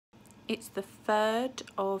It's the 3rd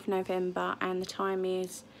of November and the time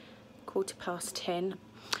is 10:15.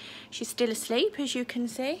 She's still asleep, as you can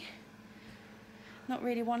see. Not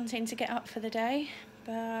really wanting to get up for the day,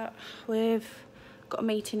 but we've got a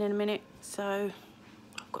meeting in a minute, so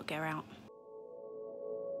I've got to get her out.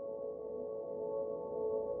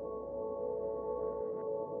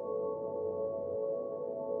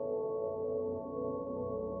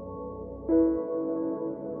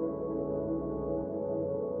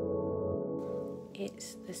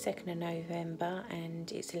 It's the 2nd of November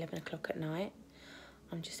and it's 11 o'clock at night.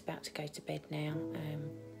 I'm just about to go to bed now.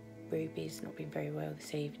 Ruby's not been very well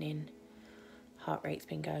this evening. Heart rate's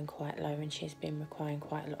been going quite low and she's been requiring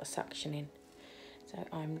quite a lot of suctioning. So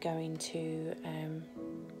I'm going to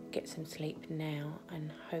get some sleep now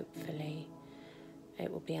and hopefully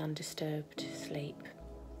it will be undisturbed sleep.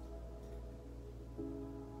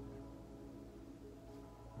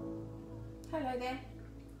 Hello there.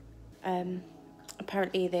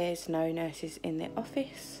 Apparently there's no nurses in their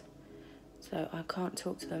office, so I can't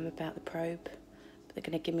talk to them about the probe, but they're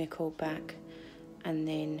going to give me a call back, and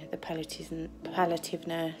then the palliative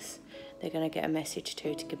nurse, they're going to get a message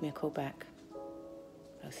to give me a call back.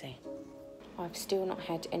 We'll see. I've still not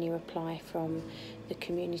had any reply from the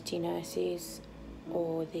community nurses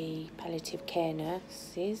or the palliative care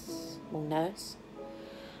nurses, or nurse,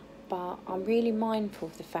 but I'm really mindful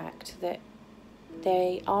of the fact that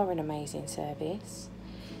they are an amazing service.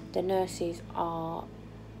 The nurses are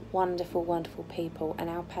wonderful, wonderful people, and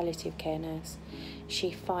our palliative care nurse,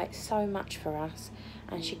 she fights so much for us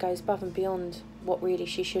and she goes above and beyond what really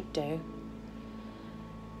she should do.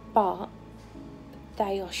 But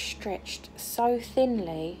they are stretched so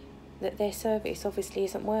thinly that their service obviously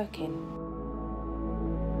isn't working.